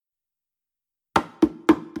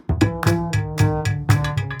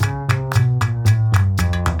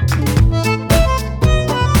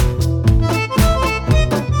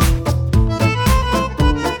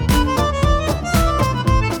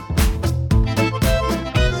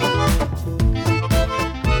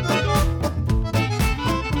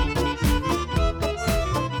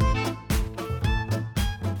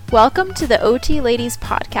Welcome to the OT Ladies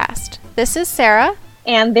Podcast. This is Sarah.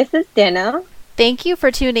 And this is Dina. Thank you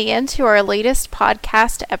for tuning in to our latest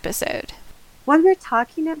podcast episode. What we're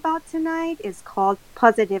talking about tonight is called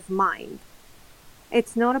positive mind.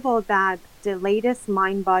 It's notable that the latest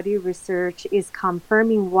mind-body research is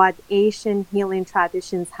confirming what Asian healing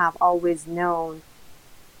traditions have always known.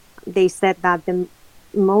 They said that the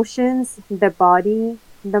emotions, the body,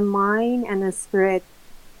 the mind, and the spirit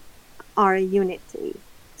are a unity.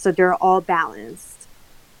 So they're all balanced.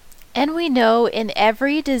 And we know in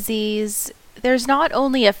every disease, there's not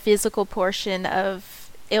only a physical portion of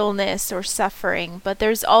illness or suffering, but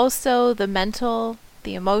there's also the mental,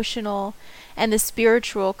 the emotional, and the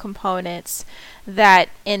spiritual components that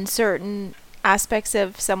in certain aspects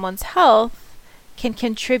of someone's health can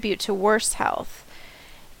contribute to worse health.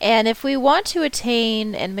 And if we want to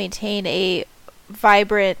attain and maintain a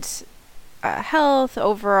vibrant health,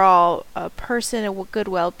 overall a person, a good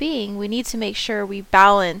well-being, we need to make sure we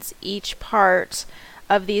balance each part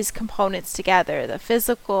of these components together, the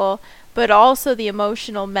physical, but also the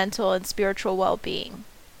emotional, mental, and spiritual well-being.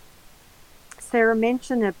 Sarah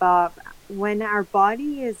mentioned above, when our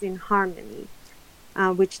body is in harmony,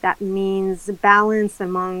 which that means balance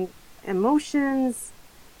among emotions,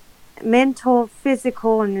 mental,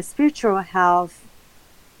 physical, and spiritual health,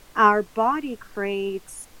 our body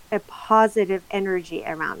creates a positive energy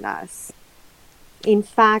around us. In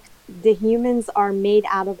fact, the humans are made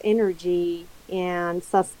out of energy and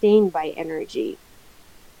sustained by energy.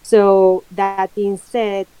 So that being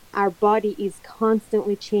said, our body is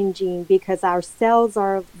constantly changing because our cells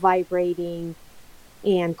are vibrating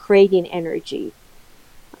and creating energy.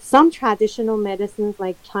 Some traditional medicines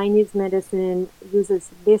like Chinese medicine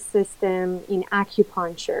uses this system in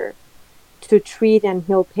acupuncture to treat and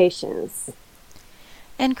heal patients.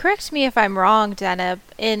 And correct me if I'm wrong, Dana,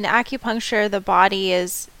 in acupuncture the body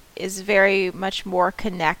is very much more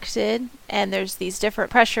connected, and there's these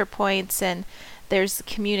different pressure points and there's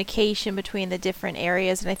communication between the different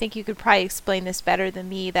areas, and I think you could probably explain this better than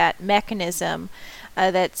me, that mechanism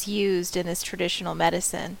that's used in this traditional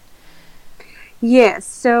medicine. Yes,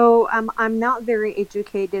 so I'm not very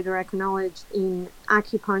educated or acknowledged in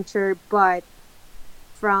acupuncture, but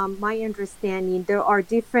from my understanding, there are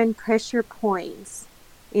different pressure points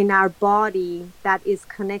in our body that is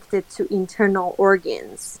connected to internal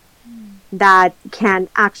organs that can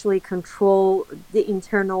actually control the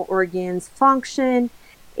internal organs' function.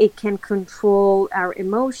 It can control our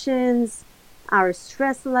emotions, our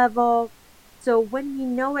stress level. So when we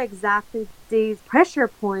know exactly these pressure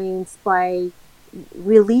points by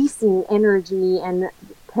releasing energy and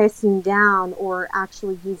pressing down or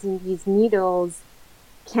actually using these needles,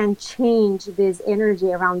 can change this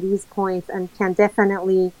energy around these points and can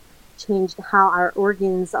definitely change how our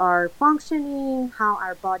organs are functioning, how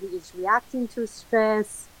our body is reacting to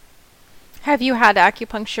stress. Have you had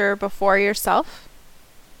acupuncture before yourself?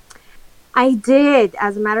 I did.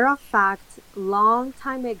 As a matter of fact, long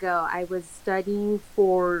time ago, I was studying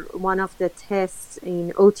for one of the tests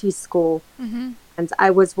in OT school. Mm-hmm. And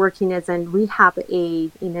I was working as a rehab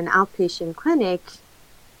aide in an outpatient clinic.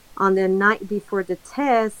 On the night before the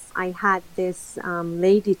test, I had this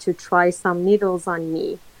lady to try some needles on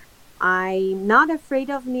me. I'm not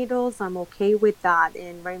afraid of needles. I'm okay with that.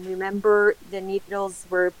 And I remember the needles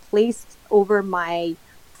were placed over my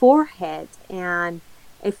forehead, and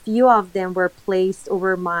a few of them were placed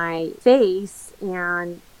over my face,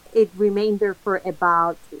 and it remained there for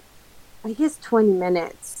about, I guess, 20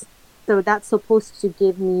 minutes. So that's supposed to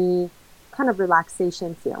give me kind of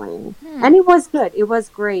relaxation feeling. And it was good. It was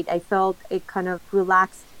great. I felt it kind of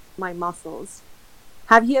relaxed my muscles.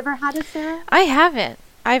 Have you ever had it, Sarah? I haven't.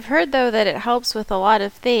 I've heard, though, that it helps with a lot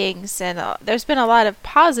of things, and there's been a lot of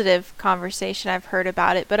positive conversation I've heard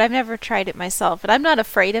about it, but I've never tried it myself. And I'm not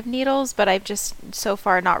afraid of needles, but I've just so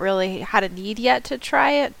far not really had a need yet to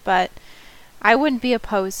try it, but I wouldn't be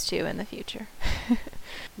opposed to in the future.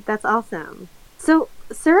 That's awesome. So,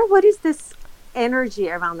 Sarah, what is this energy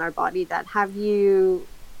around our body that have you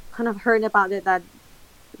kind of heard about it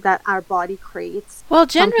that our body creates? Well,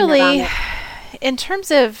 generally, in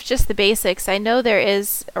terms of just the basics, I know there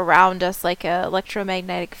is around us like a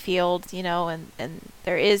electromagnetic field, you know, and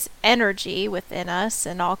there is energy within us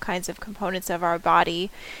and all kinds of components of our body,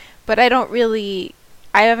 but I haven't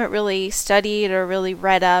really studied or really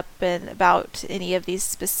read up about any of these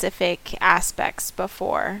specific aspects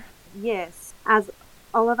before. Yes, as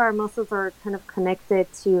all of our muscles are kind of connected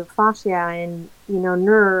to fascia and,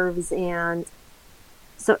 nerves, and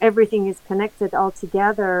so everything is connected all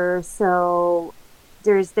together. So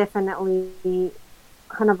there's definitely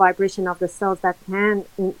kind of vibration of the cells that can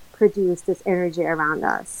produce this energy around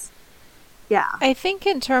us. Yeah. I think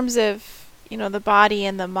in terms of, the body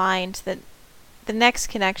and the mind, that the next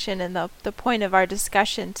connection and the point of our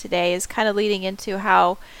discussion today is kind of leading into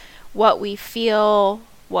how what we feel,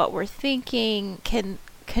 what we're thinking can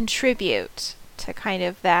contribute to kind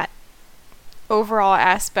of that overall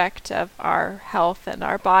aspect of our health and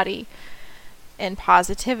our body and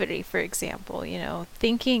positivity, for example.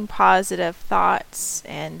 Thinking positive thoughts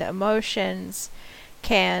and emotions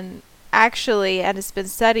can actually, and it's been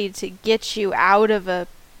studied, to get you out of a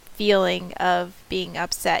feeling of being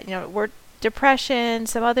upset. Depression,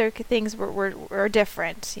 some other things were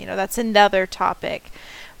different. That's another topic.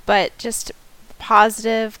 But just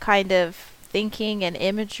positive kind of thinking and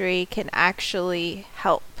imagery can actually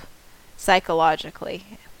help psychologically.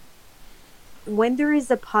 When there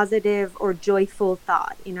is a positive or joyful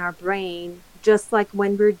thought in our brain, just like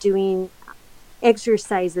when we're doing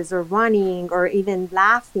exercises or running or even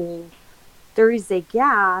laughing, there is a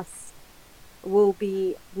gas will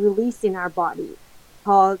be released in our body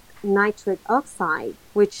called nitric oxide,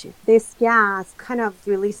 which this gas kind of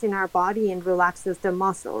releases in our body and relaxes the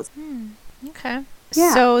muscles. Okay.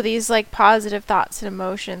 Yeah. So these like positive thoughts and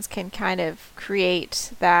emotions can kind of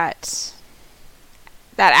create that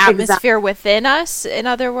atmosphere within us, in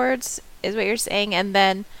other words, is what you're saying. And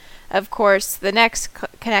then, of course, the next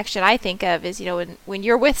connection I think of is, when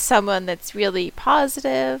you're with someone that's really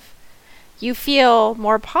positive, you feel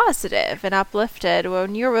more positive and uplifted.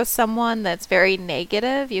 When you're with someone that's very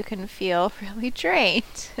negative, you can feel really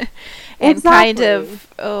drained. And kind of,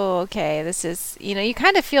 this is, you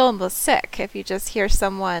kind of feel almost sick if you just hear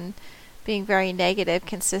someone being very negative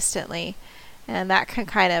consistently. And that can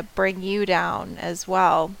kind of bring you down as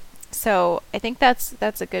well. So I think that's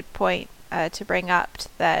a good point to bring up,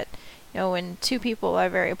 that, when two people are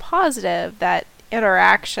very positive, that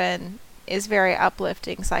interaction is very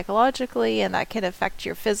uplifting psychologically, and that can affect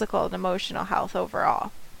your physical and emotional health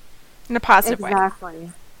overall in a positive way.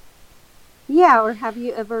 Exactly. Yeah, or have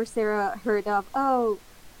you ever, Sarah, heard of,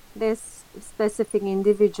 this specific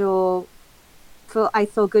individual, I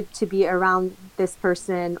feel good to be around this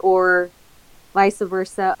person, or vice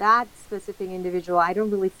versa, that specific individual, I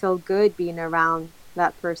don't really feel good being around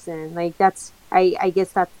that person. Like, I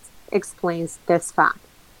guess that explains this fact.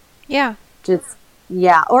 Yeah.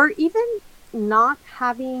 Or even not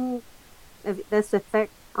having this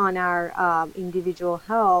effect on our individual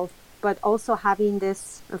health, but also having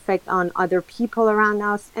this effect on other people around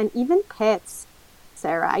us, and even pets.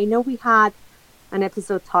 Sarah, I know we had an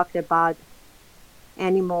episode talked about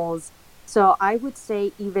animals, so I would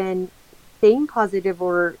say even staying positive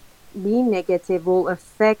or being negative will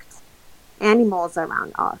affect animals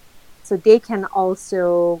around us, so they can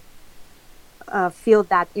also feel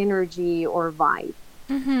that energy or vibe.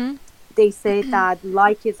 Mm-hmm. They say that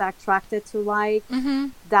like is attracted to like. Mm-hmm.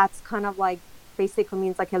 That's kind of like basically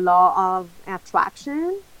means like a law of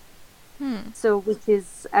attraction. So which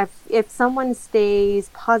is, if someone stays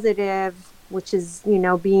positive, which is,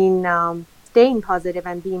 being staying positive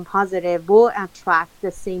and being positive, will attract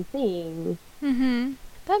the same thing. Mm-hmm.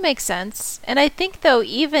 That makes sense. And I think, though,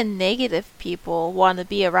 even negative people want to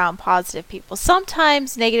be around positive people.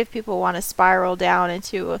 Sometimes negative people want to spiral down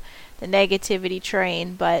into the negativity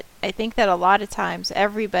train, but I think that a lot of times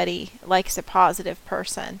everybody likes a positive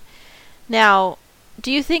person. Now,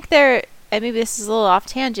 do you think and maybe this is a little off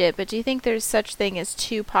tangent, but do you think there's such thing as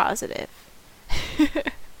too positive?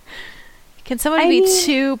 Can someone be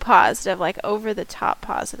too positive, like over the top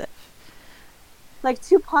positive? Like,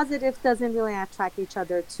 too positive doesn't really attract each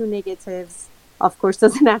other. Too negatives, of course,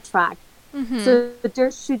 doesn't attract. Mm-hmm. So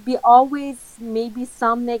there should be always maybe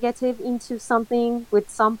some negative into something with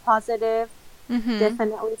some positive. Mm-hmm.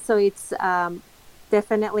 Definitely. So it's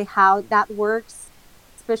definitely how that works,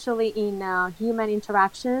 especially in human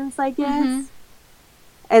interactions, I guess.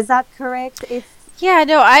 Mm-hmm. Is that correct? Yeah,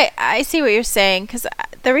 no, I see what you're saying, because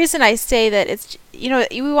the reason I say that it's,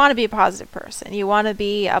 we want to be a positive person. You want to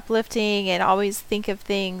be uplifting and always think of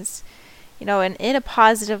things, in a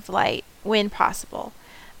positive light when possible.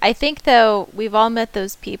 I think, though, we've all met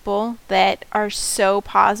those people that are so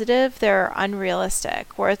positive they're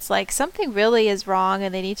unrealistic, where it's like something really is wrong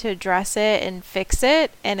and they need to address it and fix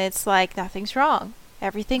it, and it's like nothing's wrong.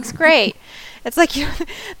 Everything's great. It's like,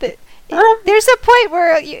 there's a point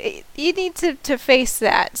where you need to face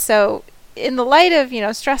that. So in the light of,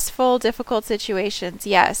 stressful, difficult situations,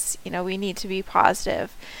 yes, we need to be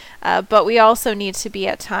positive. But we also need to be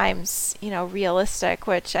at times, realistic,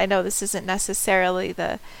 which I know this isn't necessarily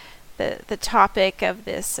the topic of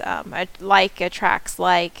this, like attracts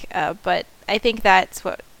like, but I think that's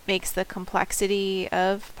what makes the complexity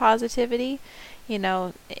of positivity. you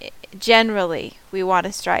know, generally we want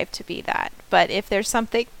to strive to be that. But if there's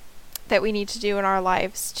something that we need to do in our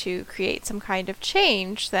lives to create some kind of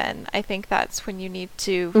change, then I think that's when you need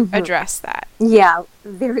to address that. Yeah,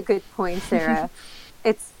 very good point, Sarah.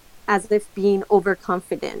 It's as if being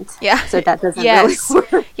overconfident. Yeah. So that doesn't really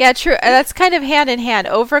work. Yeah, true. That's kind of hand in hand.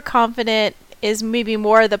 Overconfident is maybe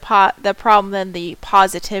more the problem than the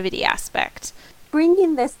positivity aspect.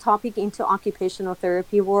 Bringing this topic into occupational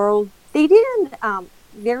therapy world, they did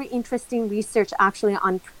very interesting research actually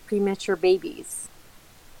on premature babies.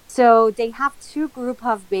 So they have two groups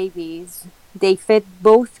of babies. They fit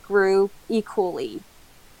both groups equally.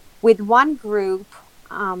 With one group,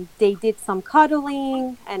 they did some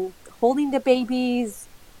cuddling and holding the babies,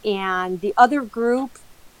 and the other group,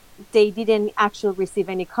 they didn't actually receive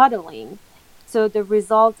any cuddling. So the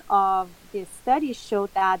result of this study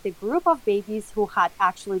showed that the group of babies who had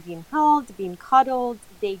actually been held, been cuddled,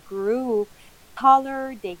 they grew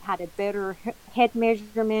taller, they had a better head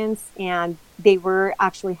measurements, and they were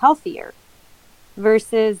actually healthier.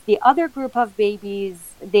 Versus the other group of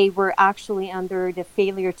babies, they were actually under the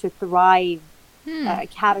failure to thrive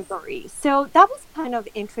category. So that was kind of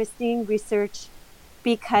interesting research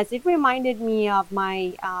because it reminded me of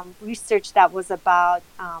my research that was about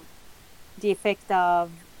the effect of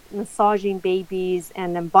massaging babies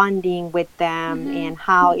and then bonding with them and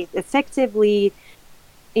how it effectively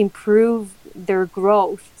improved their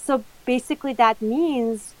growth. So basically that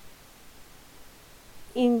means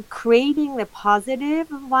in creating the positive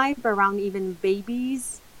vibe around even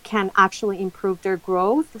babies can actually improve their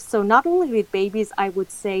growth. So not only with babies, I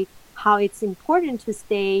would say how it's important to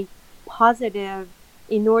stay positive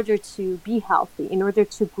in order to be healthy, in order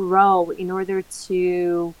to grow, in order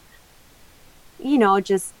to, you know,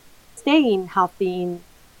 just staying healthy in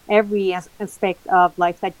every aspect of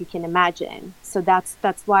life that you can imagine. So that's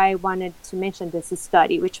why I wanted to mention this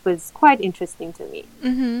study, which was quite interesting to me.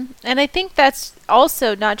 And I think that's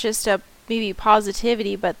also not just a maybe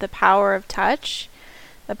positivity, but the power of touch,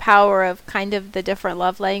 the power of kind of the different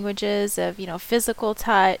love languages of, you know, physical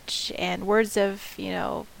touch and words of, you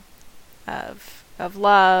know, of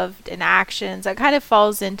love and actions. That kind of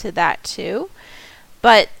falls into that too.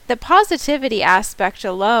 But the positivity aspect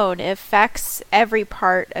alone affects every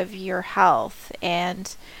part of your health.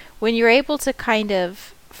 And when you're able to kind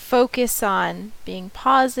of focus on being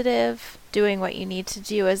positive, doing what you need to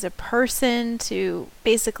do as a person to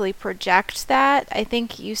basically project that, I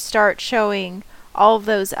think you start showing all of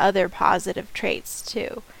those other positive traits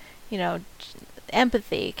too. You know,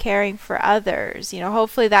 empathy, caring for others, you know,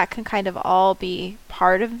 hopefully that can kind of all be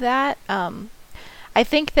part of that. I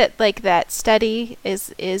think that like that study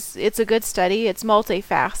is it's a good study. It's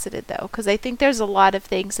multifaceted though, because I think there's a lot of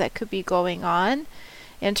things that could be going on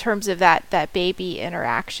in terms of that baby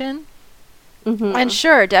interaction. And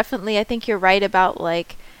sure, definitely, I think you're right about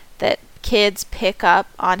like that kids pick up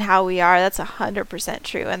on how we are. That's 100%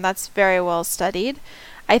 true, and that's very well studied.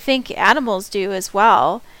 I think animals do as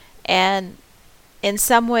well, and in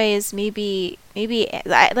some ways, maybe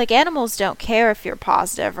like animals don't care if you're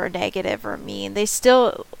positive or negative or mean. They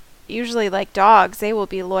still, usually like dogs, they will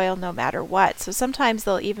be loyal no matter what. So sometimes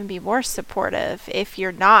they'll even be more supportive if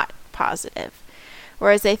you're not positive.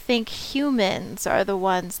 Whereas I think humans are the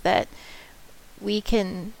ones that we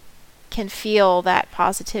can feel that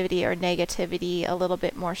positivity or negativity a little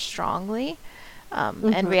bit more strongly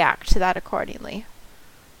and react to that accordingly.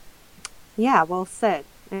 Yeah, well said.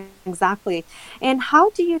 Exactly. And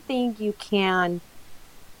how do you think you can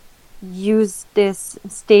use this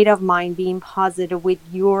state of mind, being positive, with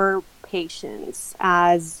your patients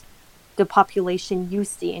as the population you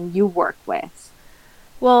see and you work with?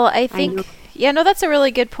 Well, I think, that's a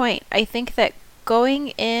really good point. I think that going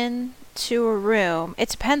into a room, it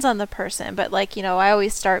depends on the person, but like, you know, I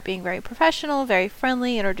always start being very professional, very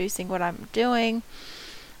friendly, introducing what I'm doing.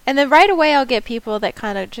 And then right away I'll get people that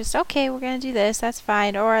kind of just, okay, we're going to do this, that's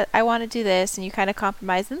fine, or I want to do this, and you kind of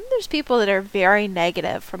compromise. And then there's people that are very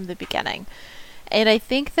negative from the beginning. And I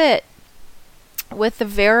think that with the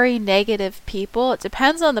very negative people, it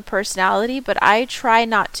depends on the personality, but I try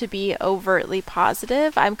not to be overtly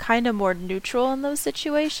positive. I'm kind of more neutral in those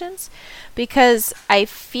situations because I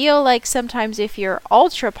feel like sometimes if you're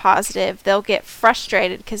ultra positive, they'll get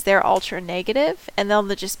frustrated because they're ultra negative, and they'll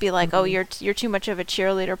just be like, oh, you're too much of a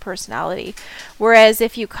cheerleader personality. Whereas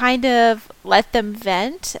if you kind of let them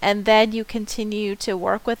vent and then you continue to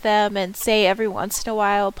work with them and say every once in a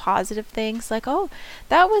while positive things like, oh,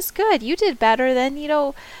 that was good, you did better than, you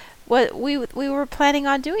know, what we were planning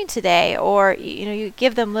on doing today, or you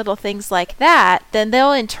give them little things like that, then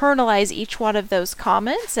they'll internalize each one of those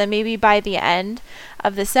comments, and maybe by the end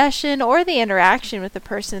of the session or the interaction with the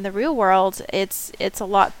person in the real world, it's a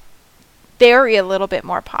little bit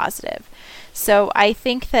more positive. So I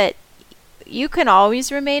think that you can always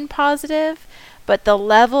remain positive, but the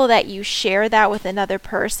level that you share that with another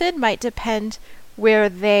person might depend where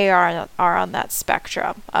they are on that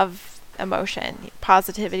spectrum of emotion,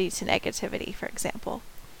 positivity to negativity, for example.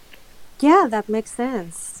 Yeah, that makes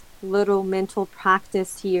sense. Little mental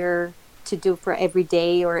practice here to do for every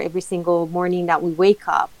day or every single morning that we wake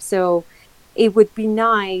up. So it would be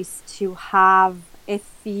nice to have a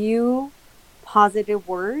few positive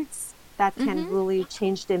words that can really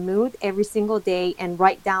change the mood every single day, and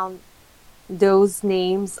write down those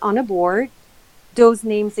names on a board. Those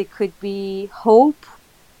names, it could be hope,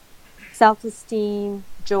 self-esteem,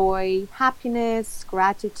 joy, happiness,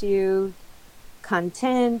 gratitude,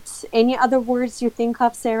 content. Any other words you think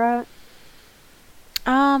of, Sarah?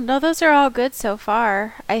 No, those are all good so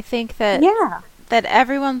far. I think that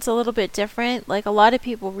everyone's a little bit different. Like, a lot of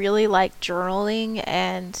people really like journaling,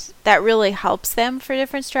 and that really helps them for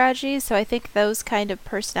different strategies. So I think those kind of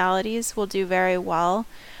personalities will do very well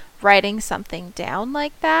writing something down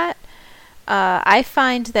like that. I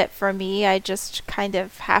find that for me, I just kind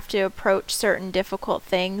of have to approach certain difficult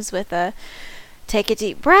things with take a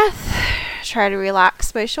deep breath, try to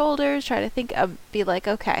relax my shoulders, try to think, be like,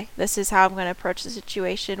 okay, this is how I'm going to approach the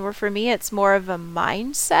situation. Where for me, it's more of a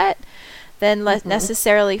mindset than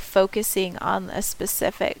necessarily focusing on a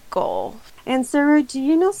specific goal. And Sarah, do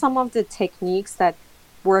you know some of the techniques that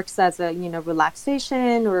works as a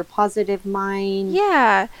relaxation or a positive mind?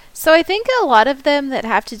 Yeah, so I think a lot of them that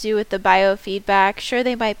have to do with the biofeedback, sure,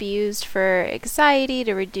 they might be used for anxiety,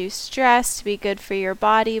 to reduce stress, to be good for your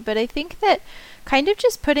body, but I think that kind of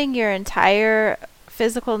just putting your entire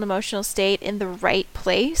physical and emotional state in the right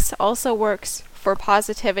place also works for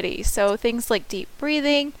positivity. So things like deep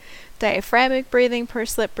breathing, diaphragmatic breathing,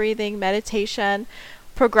 pursed lip breathing, meditation.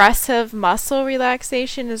 Progressive muscle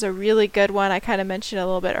relaxation is a really good one. I kind of mentioned a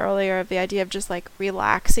little bit earlier, of the idea of just like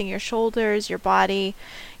relaxing your shoulders, your body,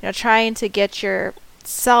 trying to get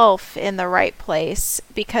yourself in the right place,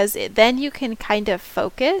 because then you can kind of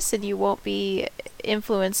focus and you won't be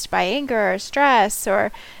influenced by anger or stress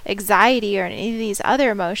or anxiety or any of these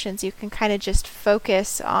other emotions. You can kind of just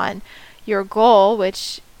focus on your goal,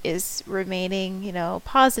 which is remaining,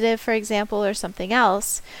 positive, for example, or something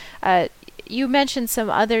else. You mentioned some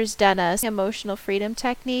others, Dana. Emotional freedom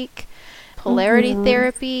technique, polarity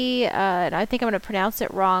therapy, and I think I'm going to pronounce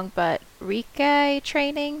it wrong, but Reiki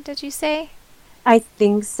training, did you say? I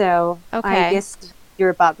think so. Okay. I guess you're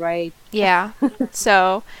about right. Yeah.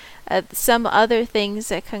 So some other things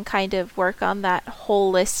that can kind of work on that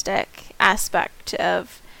holistic aspect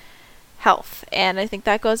of health. And I think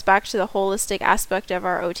that goes back to the holistic aspect of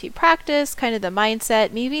our OT practice, kind of the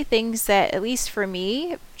mindset, maybe things that, at least for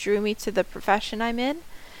me, drew me to the profession I'm in.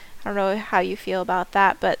 I don't know how you feel about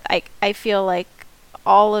that, but I feel like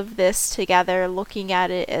all of this together, looking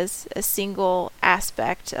at it as a single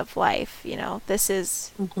aspect of life, this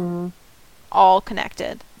is all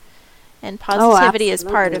connected. And positivity is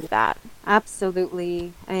part of that.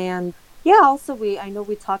 Absolutely. And yeah, also I know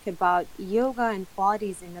we talked about yoga and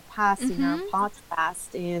Pilates in the past in our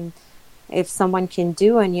podcast, and if someone can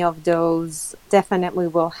do any of those, definitely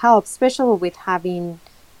will help, especially with having,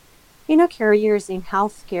 careers in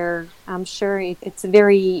healthcare. I'm sure it's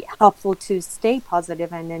very helpful to stay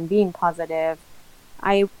positive and then being positive.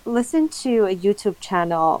 I listened to a YouTube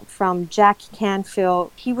channel from Jack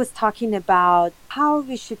Canfield. He was talking about how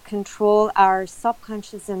we should control our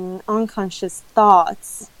subconscious and unconscious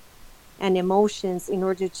thoughts and emotions in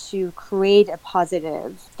order to create a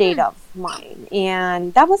positive state of mind.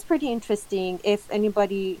 And that was pretty interesting. If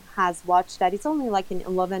anybody has watched that, it's only like an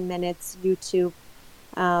 11 minutes YouTube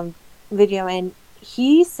video. And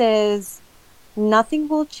he says, nothing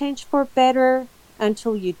will change for better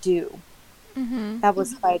until you do. That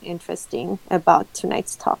was quite interesting about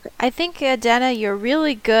tonight's topic. I think, Dana, you're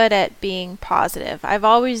really good at being positive. I've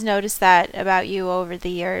always noticed that about you over the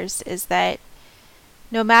years, is that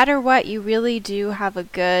no matter what, you really do have a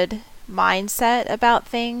good mindset about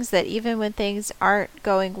things, that even when things aren't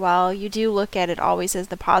going well, you do look at it always as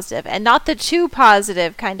the positive, and not the too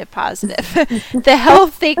positive kind of positive, the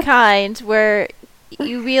healthy kind, where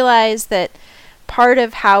you realize that part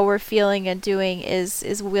of how we're feeling and doing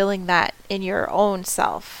is willing that in your own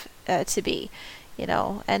self to be,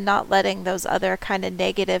 and not letting those other kind of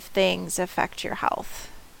negative things affect your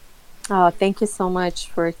health. Oh, thank you so much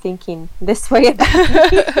for thinking this way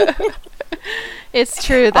about me. It's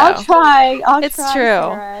true, though. I'll try. It's try, true.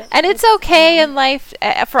 Sarah. And it's okay in life,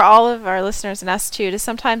 for all of our listeners and us too, to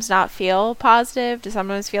sometimes not feel positive, to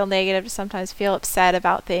sometimes feel negative, to sometimes feel upset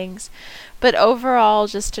about things. But overall,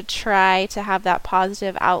 just to try to have that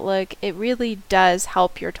positive outlook, it really does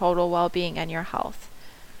help your total well-being and your health.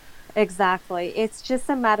 Exactly. It's just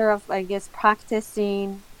a matter of, I guess,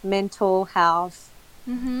 practicing mental health,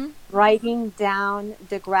 Mm-hmm. writing down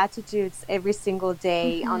the gratitudes every single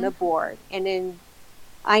day on Mm-hmm. a board. And then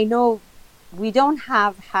I know we don't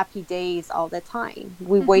have happy days all the time.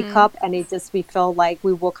 We wake Mm-hmm. up and we feel like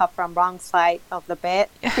we woke up from wrong side of the bed.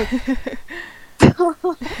 So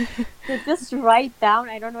just write down.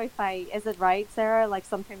 I don't know is it right, Sarah? Like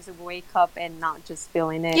sometimes we wake up and not just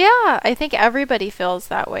feeling it. Yeah, I think everybody feels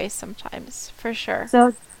that way sometimes, for sure.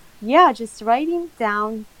 So yeah, just writing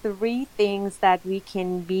down 3 things that we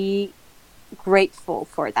can be grateful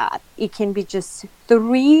for that. It can be just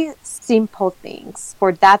 3 simple things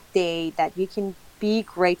for that day that you can be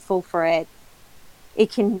grateful for it.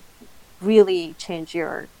 It can really change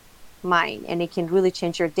your mind and it can really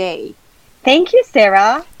change your day. Thank you,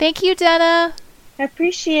 Sarah. Thank you, Denna.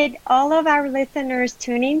 Appreciate all of our listeners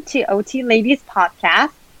tuning to OT Ladies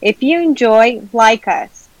podcast. If you enjoy, like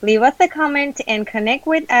us, leave us a comment and connect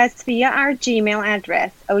with us via our Gmail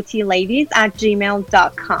address,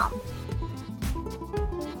 otladies@gmail.com.